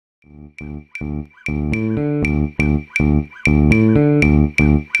Welcome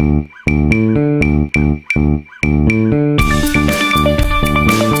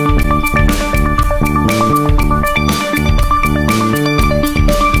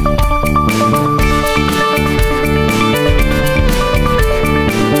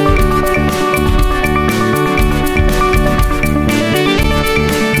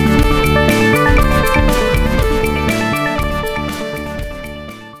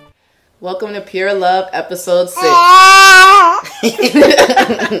to Pure Love, episode 6.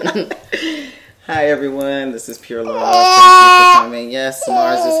 Hi everyone, this is Pure Love. Thank you for coming. Yes,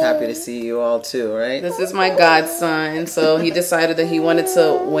 Mars is happy to see you all too, right? This is my godson, so he decided that he wanted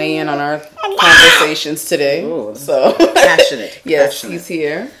to weigh in on our conversations today. Ooh, so passionate. Yes, passionate. He's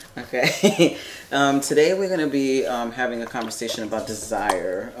here. Okay. Today we're going to be having a conversation about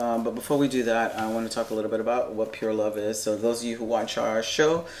desire. But before we do that, I want to talk a little bit about what Pure Love is. So those of you who watch our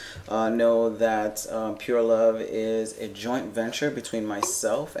show know that Pure Love is a joint venture between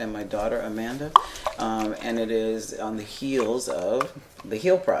myself and my daughter Amanda. And it is on the heels of the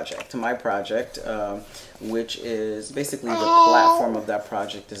Heal Project, my project, which is basically the platform of that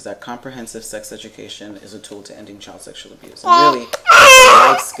project is that comprehensive sex education is a tool to ending child sexual abuse. And really, it's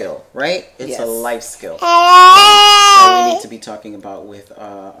a life skill, right? It's a life skill that we need to be talking about with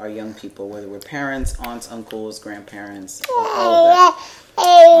our young people, whether we're parents, aunts, uncles, grandparents, all of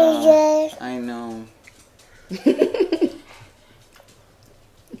that. I know.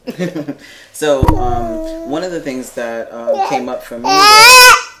 So one of the things that came up for me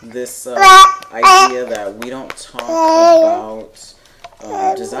was this idea that we don't talk about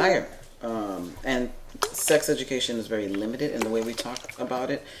desire, and sex education is very limited in the way we talk about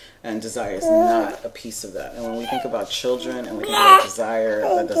it, and desire is not a piece of that. And when we think about children and we think about desire,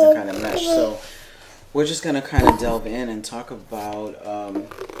 that doesn't kind of mesh. So we're just going to kind of delve in and talk about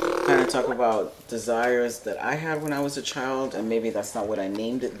desires that I had when I was a child, and maybe that's not what I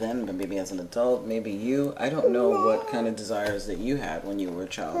named it then, but maybe as an adult, maybe you. I don't know what kind of desires that you had when you were a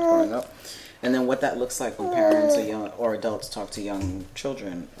child growing up, and then what that looks like when parents or adults talk to young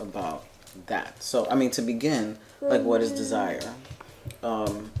children about that. So, I mean, to begin, like, what is desire?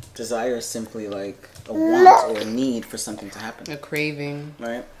 Desire is simply like a want or a need for something to happen. A craving.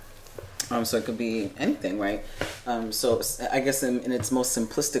 Right? So it could be anything, right? So I guess in its most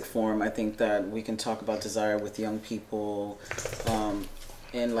simplistic form, I think that we can talk about desire with young people,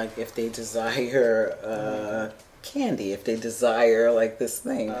 and like if they desire candy, if they desire like this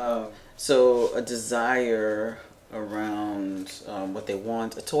thing. So a desire around what they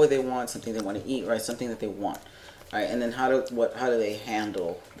want, a toy they want, something they want to eat, right? Something that they want, right? And then how do they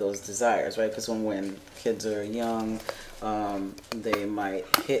handle those desires, right? Because when kids are young, they might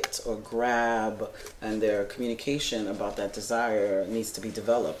hit or grab, and their communication about that desire needs to be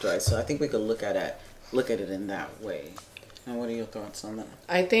developed, right? So I think we could look at it in that way. And what are your thoughts on that?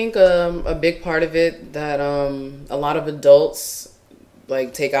 I think a big part of it that a lot of adults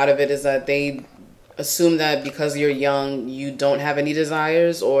like take out of it is that they assume that because you're young, you don't have any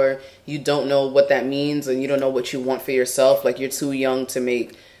desires, or you don't know what that means, and you don't know what you want for yourself. Like, you're too young to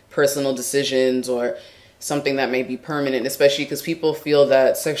make personal decisions or something that may be permanent, especially because people feel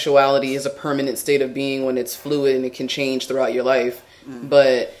that sexuality is a permanent state of being when it's fluid and it can change throughout your life.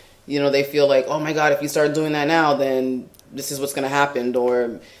 But, you know, they feel like, oh my God, if you start doing that now, then this is what's going to happen,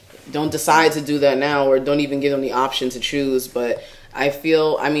 or don't decide to do that now, or don't even give them the option to choose. But I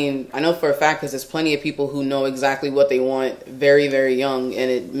know for a fact, because there's plenty of people who know exactly what they want very, very young,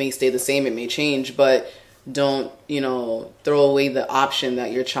 and it may stay the same, it may change, but don't, throw away the option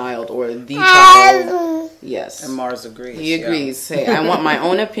that your child or the child, yes. And Mars agrees. He agrees. Yeah. Hey, I want my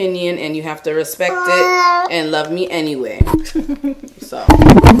own opinion, and you have to respect it and love me anyway. So.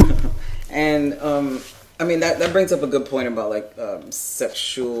 And, I mean, that brings up a good point about, like,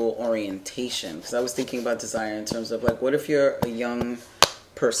 sexual orientation. Because I was thinking about desire in terms of, like, what if you're a young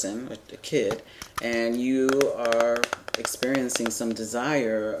person, a kid, and you are experiencing some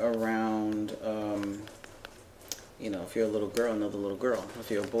desire around, if you're a little girl, another little girl.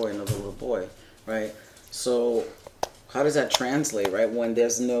 If you're a boy, another little boy, right? So how does that translate, right, when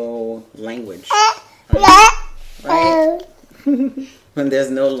there's no language, right? When there's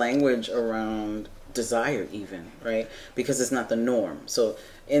no language around desire even, right? Because it's not the norm. So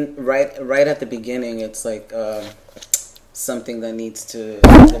right at the beginning, it's like something that needs to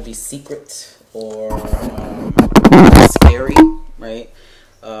be secret or scary, right?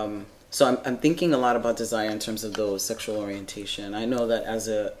 So I'm thinking a lot about desire in terms of those sexual orientation. I know that as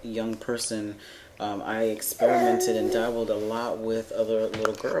a young person, I experimented and dabbled a lot with other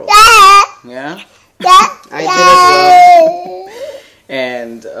little girls. Yeah? I did as well.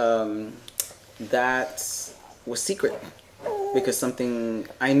 And that was secret because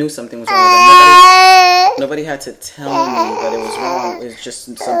I knew something was wrong with that. Nobody had to tell me that it was wrong. It's just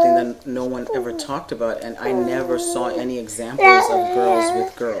something that no one ever talked about, and I never saw any examples of girls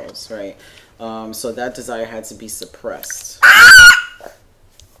with girls, right? So that desire had to be suppressed.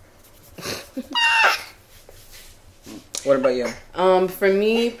 What about you? For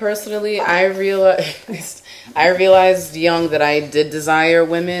me personally, I realized young that I did desire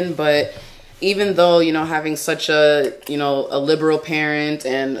women, but even though, having such a liberal parent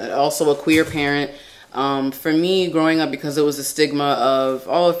and also a queer parent, for me growing up, because it was a stigma of,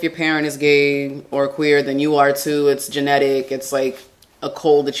 if your parent is gay or queer, then you are too. It's genetic. It's like a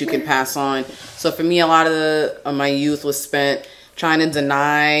cold that you can pass on. So for me, a lot of my youth was spent trying to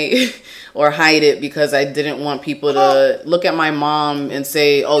deny or hide it because I didn't want people to look at my mom and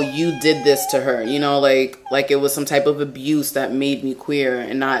say, oh, you did this to her. Like it was some type of abuse that made me queer,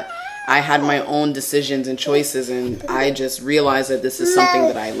 and not, I had my own decisions and choices, and I just realized that this is something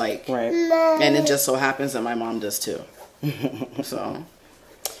that I like. Right. And it just so happens that my mom does too. So.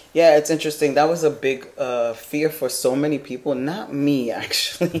 Yeah, it's interesting. That was a big fear for so many people. Not me,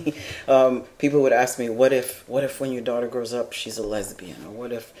 actually. People would ask me, what if when your daughter grows up, she's a lesbian? Or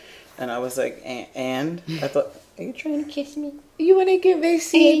what if... And I was like, and? I thought, are you trying to kiss me? You want to get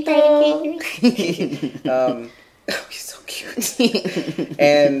besito? Oh, you're so cute.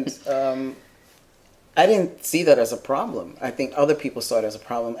 And I didn't see that as a problem. I think other people saw it as a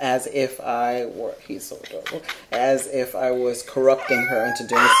problem, as if I were, he's so adorable, as if I was corrupting her into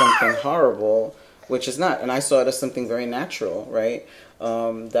doing something horrible, which is not. And I saw it as something very natural, right?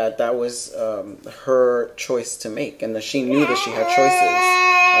 That was her choice to make, and that she knew that she had choices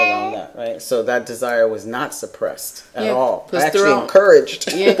around that, right? So that desire was not suppressed at all. Actually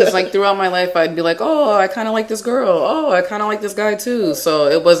encouraged. Yeah, because like throughout my life, I'd be like, oh, I kind of like this girl. Oh, I kind of like this guy too. So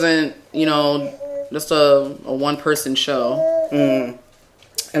it wasn't, just a one-person show.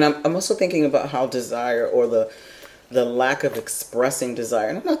 And I'm also thinking about how desire, or the lack of expressing desire,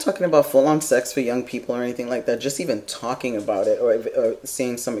 and I'm not talking about full-on sex for young people or anything like that, just even talking about it or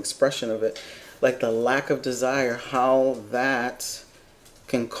seeing some expression of it, like the lack of desire, how that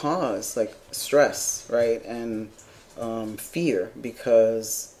can cause like stress, right? And fear,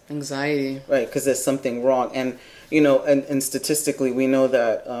 because... Anxiety. Right, because there's something wrong. And, and statistically, we know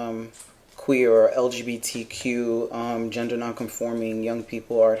that... queer or LGBTQ, gender nonconforming young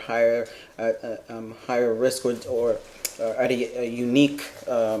people are at higher risk or at a unique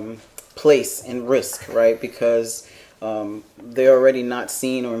place in risk, right? Because they're already not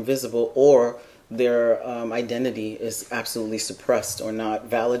seen or invisible, or their identity is absolutely suppressed or not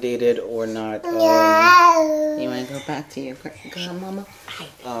validated or not. You want to go back to your grandmama?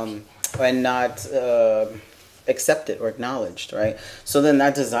 And not. Accepted or acknowledged, right? So then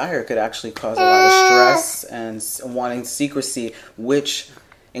that desire could actually cause a lot of stress and wanting secrecy, which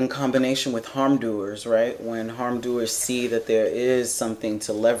in combination with harm doers, right? When harm doers see that there is something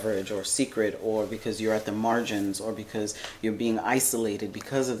to leverage or secret, or because you're at the margins, or because you're being isolated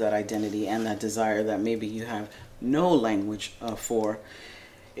because of that identity and that desire that maybe you have no language for,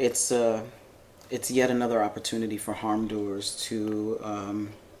 it's yet another opportunity for harm doers to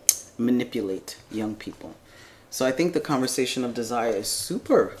manipulate young people. So I think the conversation of desire is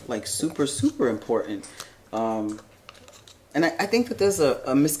super important. And I think that there's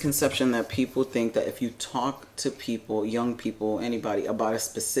a misconception that people think that if you talk to people, young people, anybody, about a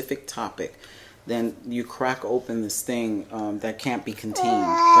specific topic, then you crack open this thing that can't be contained,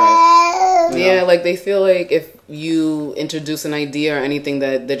 right? Yeah, like they feel like if you introduce an idea or anything,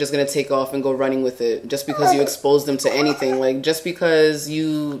 that they're just going to take off and go running with it just because you expose them to anything. Like just because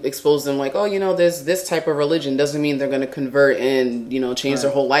you expose them like, oh, there's this type of religion doesn't mean they're going to convert and, change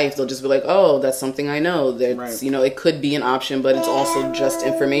their whole life. They'll just be like, oh, that's something I know. That's, it could be an option, but it's also just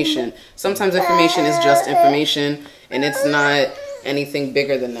information. Sometimes information is just information, and it's not anything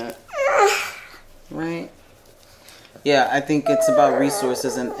bigger than that. Right. Yeah, I think it's about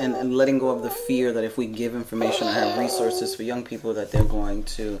resources and letting go of the fear that if we give information or have resources for young people, that they're going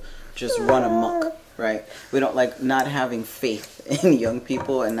to just run amok, right? We don't like not having faith in young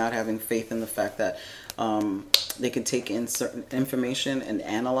people and not having faith in the fact that they can take in certain information and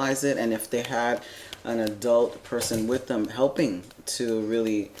analyze it. And if they had an adult person with them helping to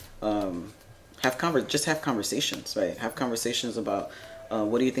really have conversations, right? Have conversations about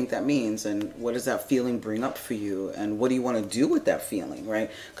what do you think that means, and what does that feeling bring up for you, and what do you want to do with that feeling,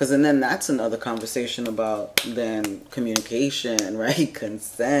 right? Because then that's another conversation about then communication, right?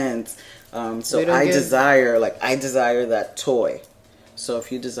 Consent. So I desire that toy. So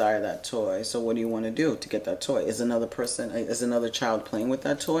if you desire that toy, so what do you want to do to get that toy? Is another child playing with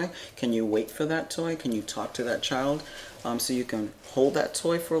that toy? Can you wait for that toy? Can you talk to that child so you can hold that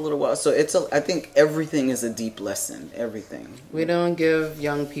toy for a little while? So I think everything is a deep lesson. Everything. We don't give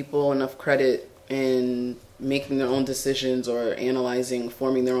young people enough credit in making their own decisions or analyzing,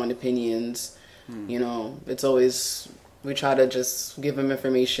 forming their own opinions. You know, it's always, we try to just give them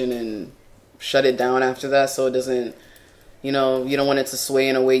information and shut it down after that, so it doesn't, you know, you don't want it to sway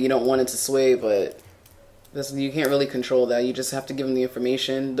in a way you don't want it to sway, but you can't really control that. You just have to give them the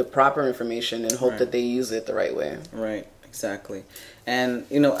information, the proper information, and hope that they use it the right way. Right, exactly. And,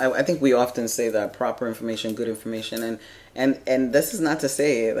 you know, I think we often say that proper information, good information, and this is not to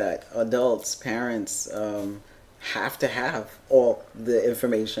say that adults, parents, have to have all the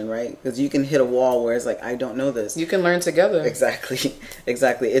information, right? Because you can hit a wall where it's like, I don't know this. You can learn together. Exactly.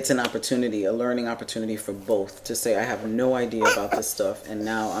 Exactly. It's an opportunity, a learning opportunity for both to say, I have no idea about this stuff, and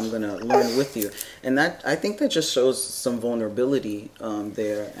now I'm going to learn with you. And that, I think that just shows some vulnerability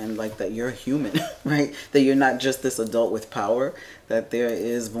there, and like that you're human, right? That you're not just this adult with power, that there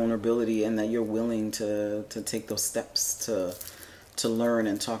is vulnerability, and that you're willing to take those steps to learn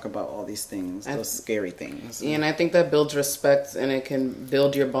and talk about all these things, those scary things. And I think that builds respect, and it can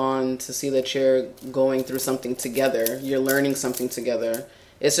build your bond to see that you're going through something together. You're learning something together.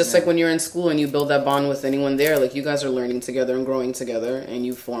 It's just like when you're in school and you build that bond with anyone there, like you guys are learning together and growing together, and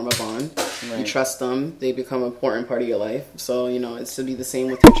you form a bond. Right. You trust them. They become an important part of your life. So, you know, it's to be the same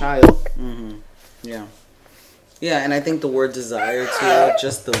with your child. Mm-hmm. Yeah. Yeah, and I think the word desire, too,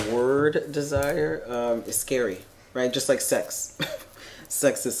 just the word desire is scary, right? Just like sex.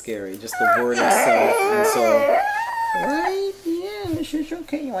 Sex is scary, just the word itself. And so, right? Yeah, this is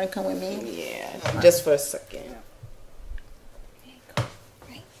okay. You want to come with me? Yeah, just for a second. All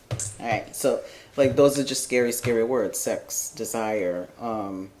right, so like those are just scary, scary words. Sex, desire,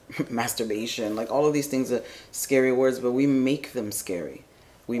 masturbation, like all of these things are scary words, but we make them scary.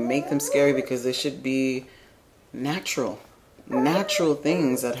 We make them scary because they should be natural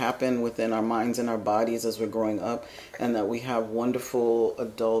things that happen within our minds and our bodies as we're growing up, and that we have wonderful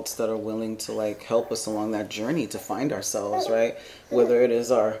adults that are willing to like help us along that journey to find ourselves, right? Whether it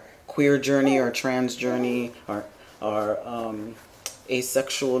is our queer journey, our trans journey, our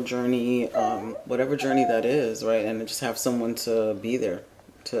asexual journey, whatever journey that is, right? And just have someone to be there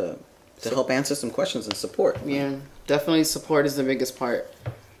to help answer some questions and support. Yeah, definitely support is the biggest part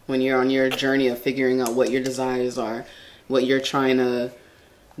when you're on your journey of figuring out what your desires are, what you're trying to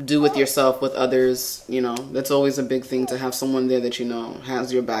do with yourself, with others. You know, that's always a big thing, to have someone there that you know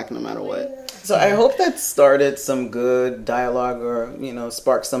has your back no matter what. So I hope that started some good dialogue, or, you know,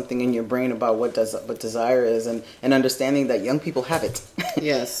 sparked something in your brain about what desire is, and understanding that young people have it.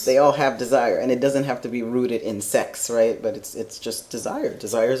 Yes. They all have desire, and it doesn't have to be rooted in sex, right? But it's just desire.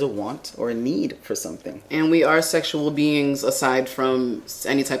 Desire is a want or a need for something. And we are sexual beings aside from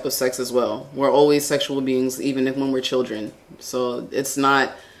any type of sex as well. We're always sexual beings, even when we're children. So it's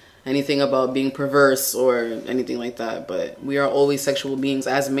not anything about being perverse or anything like that, but we are always sexual beings.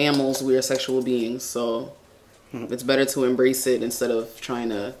 As mammals, we are sexual beings, so it's better to embrace it instead of trying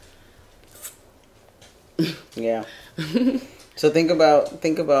to yeah. So think about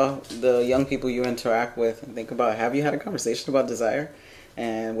the young people you interact with, and think about, have you had a conversation about desire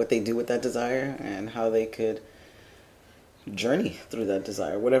and what they do with that desire, and how they could journey through that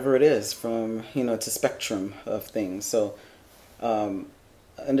desire, whatever it is, from, you know, it's a spectrum of things. So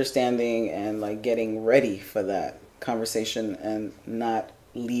understanding and like getting ready for that conversation, and not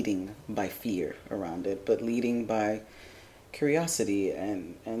leading by fear around it, but leading by curiosity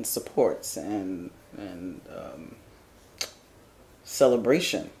and supports and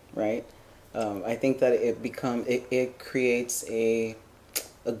celebration, right? I think that it creates a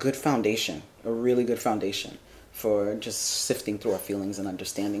good foundation, a really good foundation for just sifting through our feelings and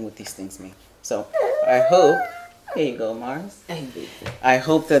understanding what these things mean. So I hope, here you go, Mars. I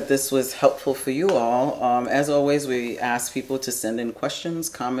hope that this was helpful for you all. As always, we ask people to send in questions,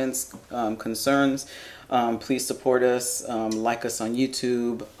 comments, concerns. Please support us, like us on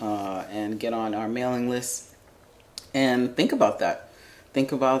YouTube, and get on our mailing list. And think about that.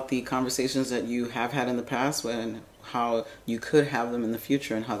 Think about the conversations that you have had in the past, and how you could have them in the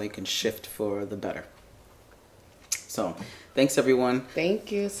future, and how they can shift for the better. So, thanks everyone.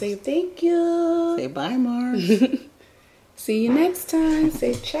 Thank you. Say thank you. Say bye, Mars. See you next time.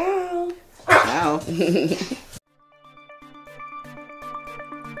 Say ciao. Ciao.